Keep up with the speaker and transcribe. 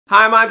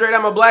Hi, I'm Andre,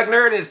 I'm a black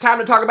nerd, and it's time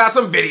to talk about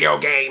some video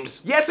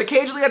games. Yes,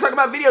 occasionally I talk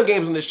about video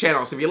games on this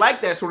channel, so if you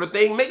like that sort of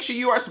thing, make sure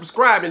you are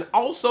subscribed and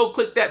also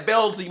click that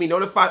bell so you can be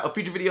notified of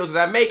future videos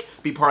that I make.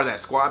 Be part of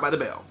that squad by the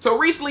bell. So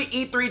recently,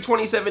 E3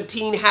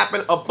 2017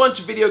 happened. A bunch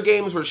of video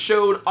games were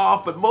showed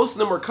off, but most of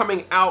them were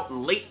coming out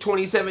in late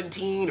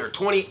 2017 or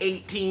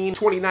 2018,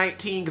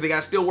 2019, because they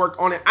got to still work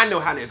on it. I know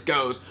how this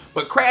goes,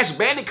 but Crash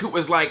Bandicoot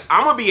was like,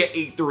 I'm gonna be at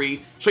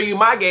E3, show you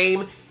my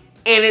game,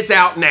 and it's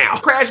out now.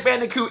 Crash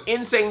Bandicoot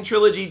Sane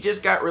Trilogy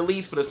just got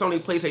released for the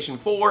Sony PlayStation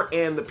 4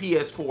 and the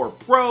PS4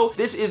 Pro.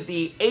 This is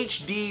the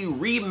HD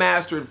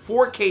remastered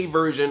 4K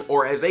version,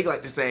 or as they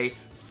like to say,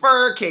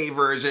 4K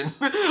version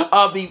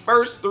of the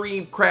first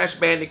 3 Crash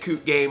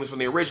Bandicoot games from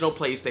the original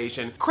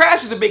PlayStation.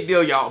 Crash is a big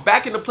deal, y'all.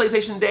 Back in the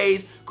PlayStation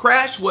days,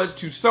 Crash was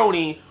to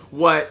Sony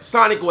what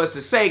Sonic was to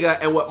Sega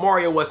and what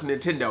Mario was to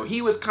Nintendo.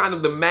 He was kind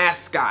of the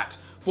mascot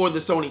for the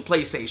Sony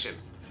PlayStation.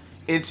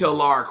 Until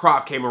Lara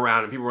Croft came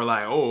around and people were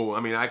like, oh, I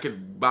mean, I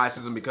could buy a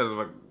system because of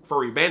a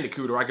furry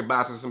Bandicoot, or I could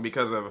buy a system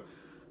because of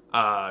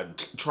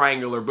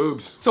triangular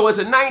boobs. So it's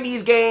a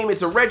 90s game,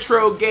 it's a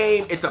retro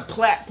game, it's a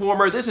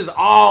platformer. This is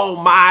all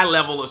my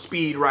level of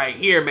speed right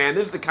here, man.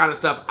 This is the kind of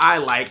stuff I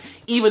like,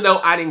 even though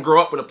I didn't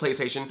grow up with a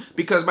PlayStation,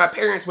 because my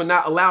parents would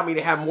not allow me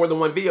to have more than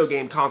one video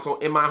game console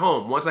in my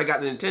home. Once I got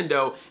the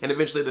Nintendo and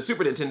eventually the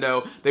Super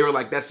Nintendo, they were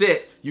like, that's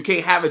it. You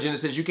can't have a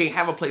Genesis, you can't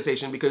have a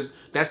PlayStation because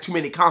that's too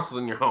many consoles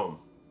in your home.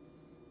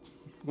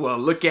 Well,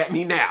 look at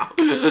me now.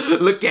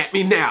 Look at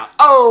me now.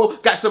 Oh,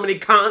 got so many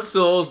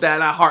consoles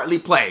that I hardly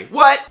play.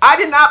 What? I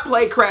did not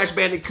play Crash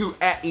Bandicoot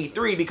at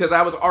E3 because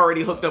I was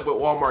already hooked up with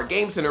Walmart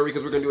Game Center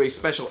because we're gonna do a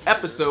special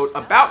episode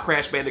about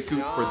Crash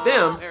Bandicoot for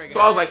them.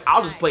 So I was like,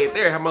 I'll just play it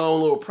there, have my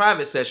own little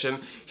private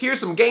session. Here's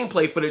some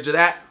gameplay footage of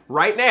that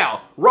right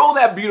now. Roll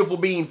that beautiful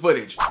bean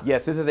footage.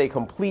 Yes, this is a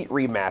complete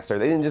remaster.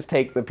 They didn't just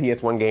take the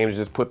PS1 games and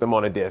just put them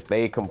on a disc.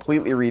 They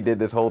completely redid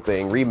this whole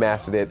thing,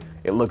 remastered it.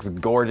 It looks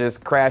gorgeous.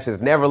 Crash has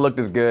never looked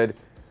as good.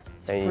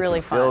 It's and really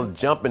you can fun. still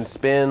jump and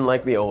spin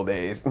like the old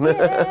days.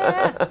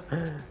 Yeah.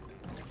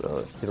 So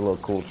let's get a little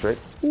cool trick.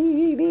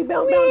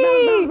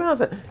 Bounce.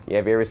 Yeah,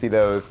 if you ever see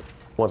those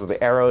ones with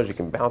the arrows, you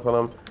can bounce on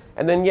them.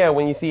 And then yeah,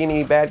 when you see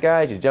any bad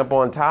guys, you jump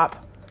on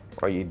top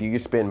or you do your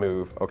spin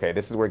move. Okay,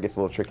 this is where it gets a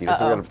little tricky. This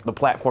is where the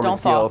platforming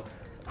skills.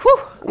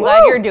 Whew, I'm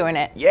glad you're doing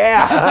it. Yeah!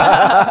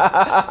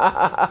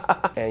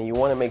 And you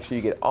want to make sure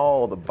you get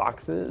all the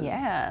boxes.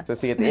 Yeah. So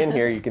see at the end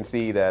here, you can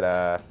see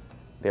that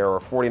there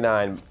are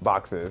 49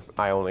 boxes.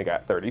 I only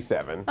got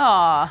 37.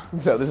 Aw.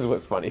 So this is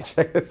what's funny.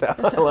 Check this out.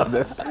 I love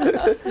this.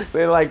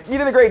 They're like, you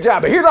did a great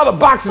job, but here's all the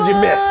boxes you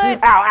missed. Ow,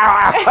 ow,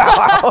 ow,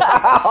 ow,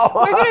 ow.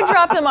 We're gonna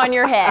drop them on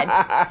your head.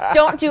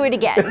 Don't do it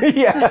again.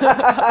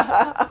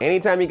 Yeah.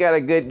 Anytime you got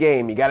a good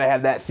game, you gotta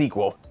have that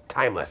sequel.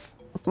 Timeless.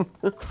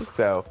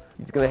 So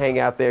he's gonna hang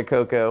out there,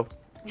 Coco,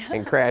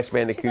 and Crash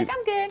Bandicoot. She's like,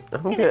 I'm good.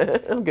 Just I'm gonna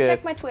good. I'm good.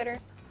 check my Twitter.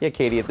 Yeah,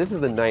 Katie, if this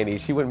is the 90s,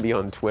 she wouldn't be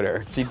on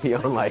Twitter. She'd be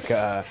on like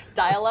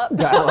Dial up.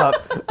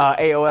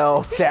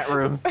 AOL chat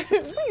room.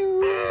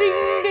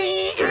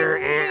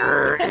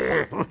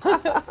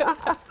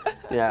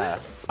 Yeah.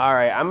 All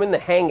right, I'm in the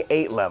Hang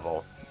 8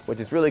 level, which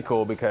is really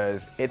cool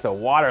because it's a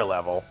water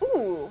level.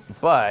 Ooh.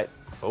 But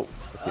let's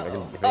see if I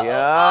can.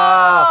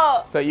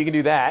 Oh. So you can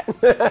do that.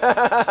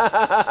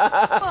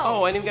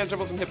 Oh, I didn't gotta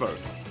jump on some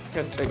hippos.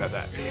 Gotta tell you about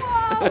that.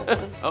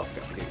 Oh,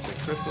 got the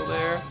crystal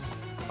there.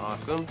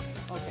 Awesome.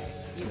 Okay,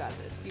 you got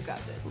this. You got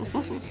this. I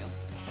believe in you.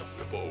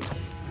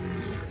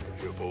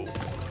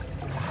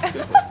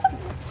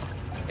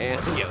 And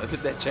yeah, let's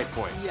hit that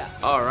checkpoint. Yeah.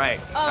 All right,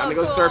 time to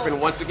go cool. surfing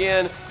once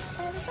again.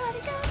 Everybody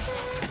go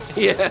surfing.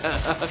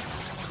 Yeah.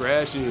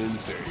 Crash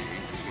insane.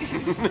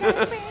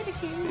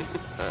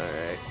 All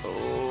right.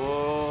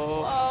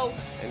 Oh. Oh.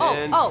 And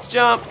then oh.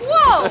 jump.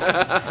 Whoa.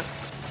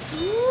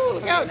 Ooh,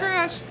 look out,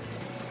 Crash.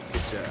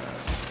 Good job.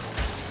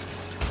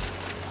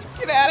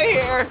 Get out of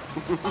here.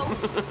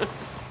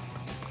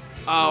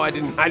 Oh, I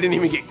didn't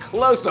even get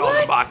close to all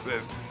the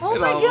boxes. Oh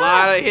There's my a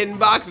lot of hidden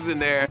boxes in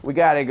there. We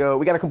gotta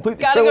complete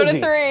the trilogy. Gotta go to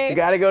 3. We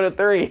gotta go to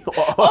 3.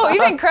 Oh,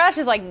 even Crash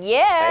is like,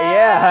 yeah.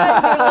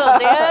 Yeah. Doing a little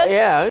dance.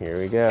 Yeah. Here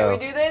we go. Can we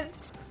do this?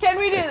 Can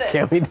we do this?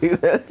 Can we do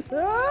this? Oh,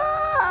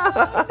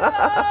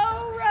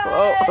 run,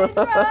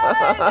 run.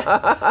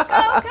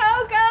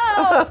 Go.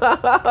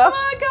 Come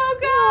on, go.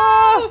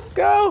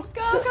 Go.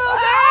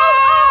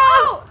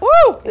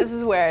 Woo! This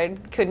is where I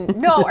couldn't.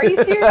 No, are you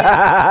serious?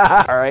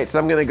 All right, so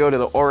I'm gonna go to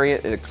the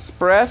Orient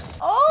Express.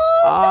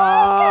 Oh,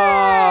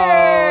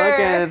 tiger! Look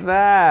at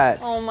that.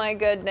 Oh my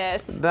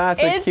goodness.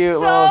 That's a cute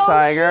little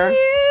tiger.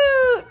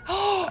 Cute.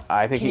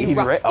 I think he's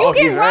ready. You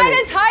can ride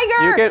a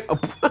tiger. You can.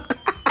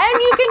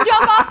 And you can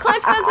jump off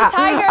cliffs as a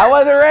tiger. I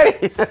wasn't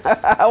ready.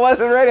 I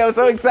wasn't ready. I was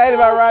so excited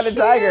about riding a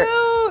tiger.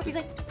 He's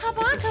like, hop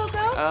on, Coco.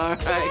 All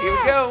right, here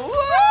we go.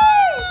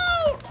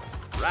 Woo!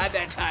 Ride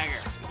that tiger.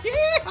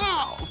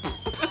 Yeehaw!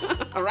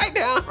 right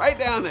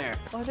down there.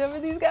 Watch out for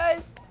these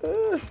guys.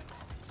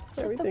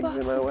 Everything's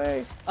in my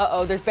way.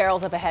 Uh-oh, there's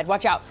barrels up ahead.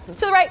 Watch out. To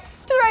the right,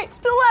 to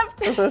the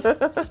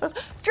left.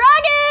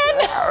 Dragon!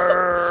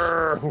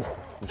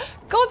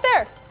 Go up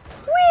there.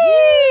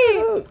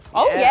 Whee!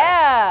 Oh, yeah.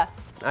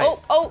 Nice.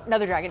 Oh,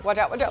 another dragon. Watch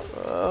out, watch out.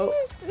 Oh.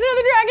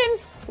 Another dragon.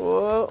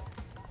 Whoa.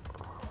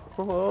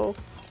 Whoa.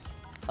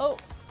 Oh.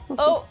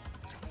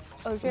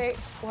 Okay,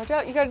 watch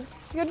out. You gotta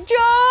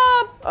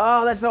jump.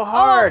 Oh, that's so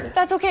hard. Oh,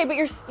 that's okay, but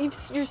you're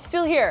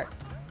still here.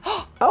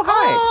 Oh,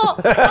 hi.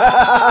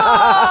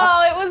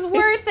 Oh, it was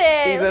worth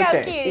it. He's Look how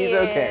okay. cute He's he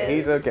okay. is.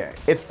 He's okay.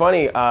 It's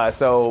funny.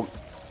 So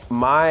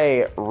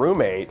my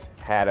roommate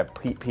had a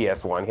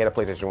PS1. He had a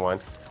PlayStation 1,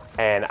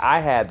 and I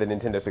had the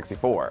Nintendo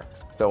 64.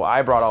 So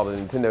I brought all the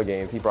Nintendo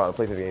games. He brought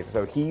the PlayStation games.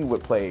 So he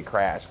would play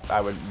Crash.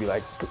 I would be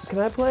like, "Can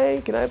I play?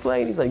 Can I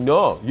play?" And he's like,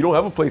 "No, you don't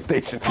have a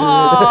PlayStation."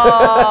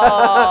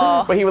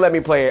 Oh. But he would let me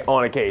play it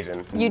on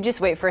occasion. You just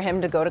wait for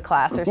him to go to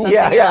class or something.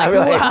 Yeah, You're I'd be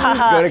like,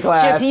 go to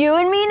class. Just you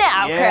and me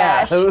now, Yeah.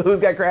 Crash.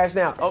 Who's got Crash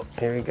now? Oh,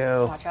 here we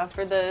go. Watch out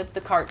for the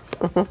carts.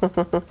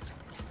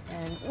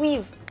 And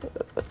weave.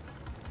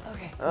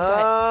 Okay, you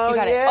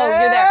got it. Yeah. Oh,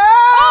 you're there.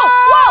 Oh,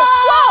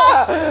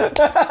 whoa!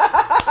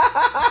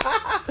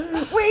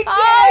 We did!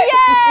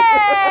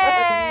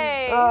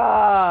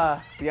 Oh, yay!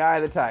 The eye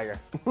of the tiger.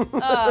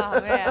 Oh,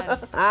 man.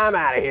 I'm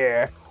out of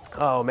here.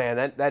 Oh man,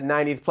 that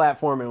 90s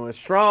platforming was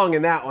strong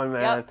in that one,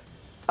 man. Yep.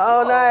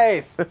 Oh, Whoa.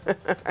 nice.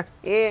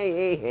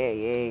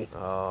 Yeah.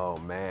 Oh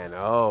man,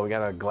 we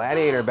got a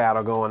gladiator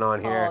battle going on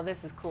here. Oh,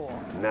 this is cool.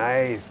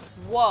 Nice.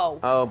 Whoa.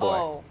 Oh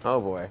boy. Oh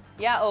boy.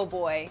 Yeah, oh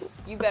boy.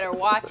 You better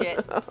watch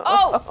it.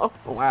 Oh!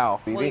 Wow. Well,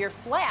 Phoebe. you're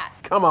flat.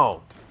 Come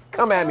on.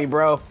 Come at me,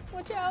 bro.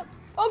 Watch out.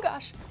 Oh,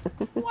 gosh.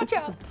 Watch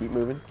out. Keep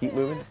moving. Keep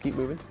moving.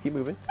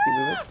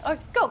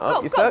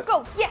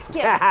 Go. Yes.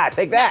 Haha,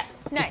 take that.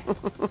 Nice.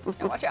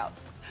 Now watch out.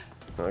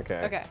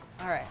 Okay. Okay.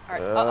 All right.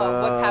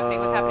 Uh-oh. What's happening?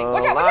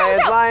 Watch out.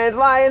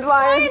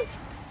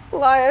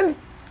 Lions.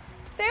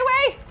 Stay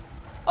away.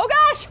 Oh,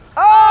 gosh.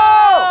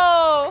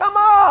 Oh! Come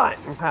on!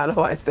 How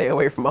do I stay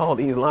away from all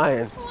these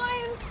lions?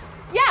 Lions.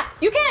 Yeah,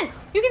 you can.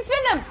 You can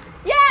spin them.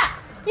 Yeah.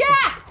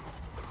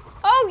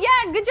 Oh,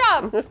 yeah. Good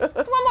job.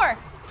 One more.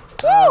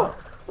 Woo!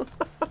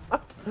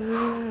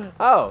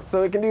 Oh,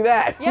 so it can do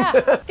that. Yeah,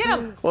 get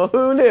him. Well,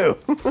 who knew?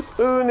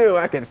 Who knew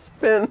I could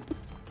spin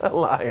a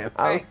lion?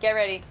 All right, get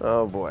ready.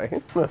 Oh boy.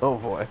 Oh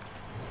boy.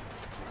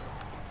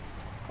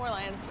 4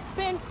 lions.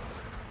 Spin.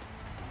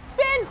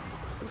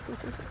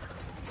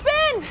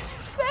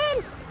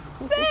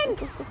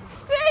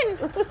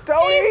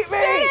 Don't He's eat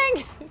spinning.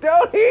 me!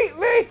 Don't eat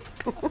me!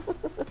 All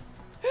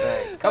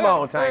right, come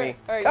on, Tiny.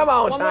 all right. Come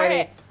on, One more Tiny.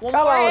 hit. One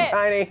Come more on, hit.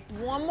 Tiny.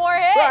 One more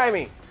hit. Try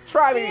me.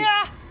 Try me.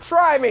 Yeah.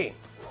 Try me.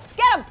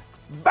 Get him.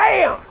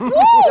 Bam! Woo!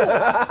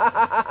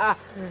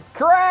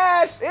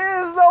 Crash is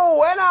the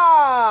winner!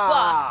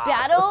 Boss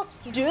battle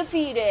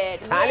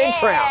defeated. Tiny yeah.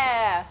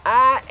 Trout.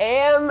 I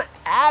am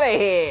out of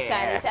here.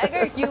 Tiny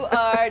Tiger, you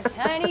are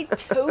tiny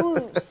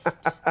toast.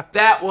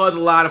 That was a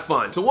lot of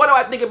fun. So what do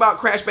I think about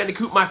Crash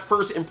Bandicoot? My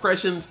first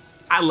impressions,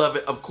 I love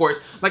it, of course.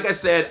 Like I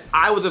said,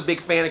 I was a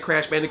big fan of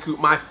Crash Bandicoot.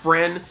 My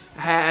friend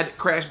had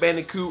Crash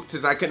Bandicoot.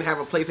 Since I couldn't have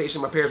a PlayStation,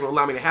 my parents wouldn't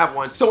allow me to have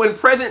one. So in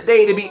present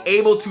day, to be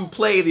able to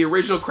play the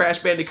original Crash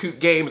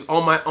Bandicoot games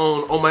on my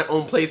own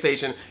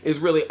PlayStation is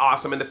really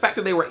awesome. And the fact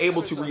that they were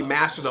able to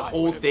remaster the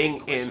whole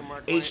thing in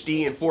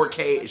HD and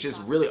 4K is just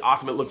really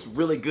awesome. It looks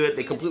really good.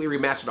 They completely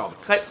remastered all the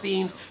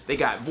cutscenes. They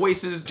got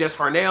voices. Jess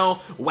Harnell,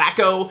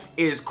 Wacko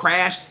is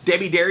Crash,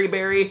 Debbie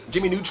Derryberry,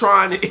 Jimmy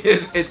Neutron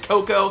is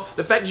Coco.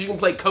 The fact that you can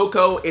play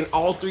Coco in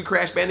all 3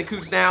 Crash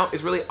Bandicoots now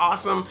is really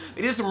awesome.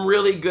 They did some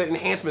really good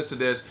enhancements to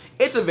this.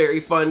 It's a very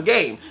fun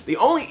game. The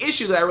only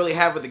issue that I really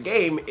have with the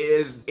game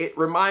is it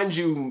reminds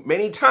you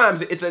many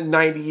times that it's a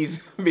 90s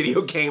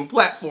video game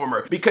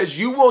platformer, because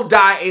you will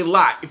die a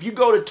lot. If you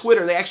go to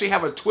Twitter, they actually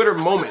have a Twitter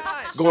moment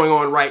going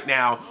on right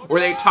now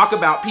where they talk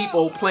about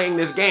people playing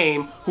this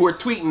game who are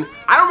tweeting,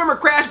 I don't remember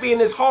Crash being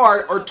this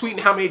hard, or tweeting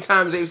how many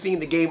times they've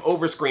seen the game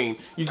over screen.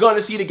 You're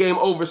gonna see the game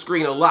over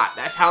screen a lot.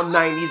 That's how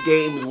 90s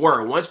games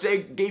were. Once they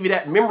gave you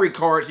that memory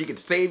card so you could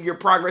save your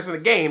progress in the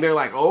game, they're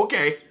like, oh,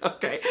 okay,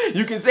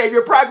 you can save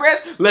your progress?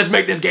 Let's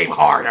make this game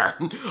harder.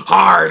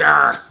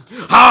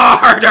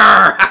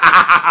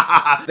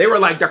 They were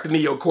like Dr.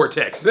 Neo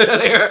Cortex.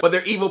 But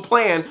their evil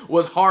plan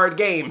was hard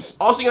games.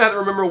 Also, you're gonna have to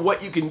remember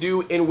what you can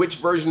do in which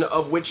version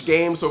of which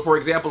game. So for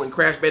example, in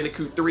Crash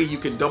Bandicoot 3, you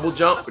can double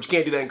jump, but you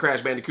can't do that in Crash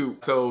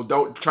Bandicoot. So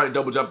don't try to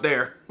double jump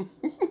there.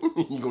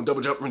 You're gonna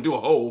double jump into a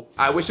hole.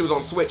 I wish it was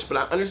on Switch, but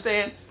I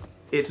understand.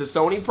 It's a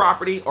Sony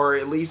property, or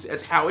at least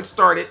that's how it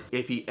started.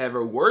 If he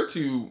ever were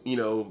to, you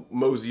know,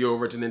 mosey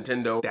over to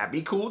Nintendo, that'd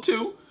be cool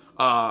too.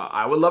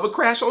 I would love a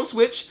Crash on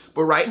Switch,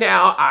 but right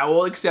now I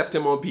will accept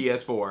him on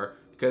PS4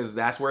 because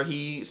that's where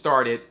he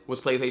started, was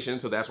PlayStation,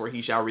 so that's where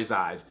he shall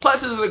reside. Plus,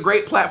 this is a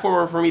great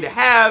platformer for me to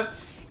have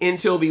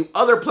until the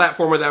other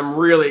platformer that I'm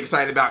really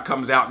excited about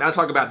comes out. And I'll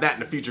talk about that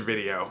in a future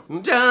video.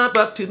 Jump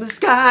up to the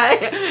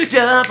sky,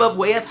 jump up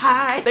way up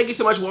high. Thank you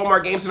so much,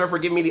 Walmart Game Center, for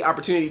giving me the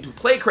opportunity to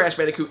play Crash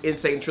Bandicoot in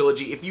Sane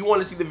Trilogy. If you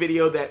want to see the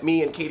video that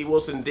me and Katie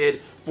Wilson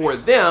did for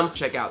them,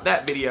 check out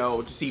that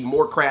video to see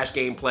more Crash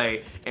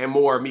gameplay and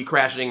more me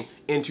crashing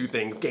into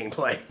things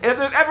gameplay. And if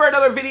there's ever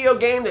another video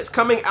game that's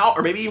coming out,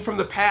 or maybe even from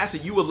the past,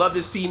 that you would love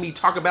to see me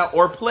talk about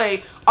or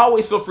play,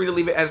 always feel free to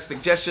leave it as a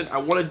suggestion. I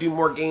want to do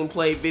more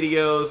gameplay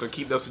videos, so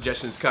keep those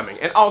suggestions coming.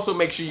 And also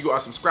make sure you are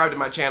subscribed to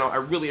my channel. I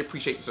really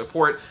appreciate the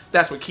support.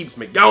 That's what keeps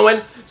me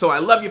going. So I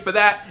love you for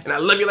that, and I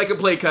love you like a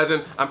play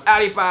cousin. I'm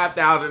Addy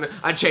 5000.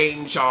 I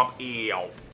change shop EO.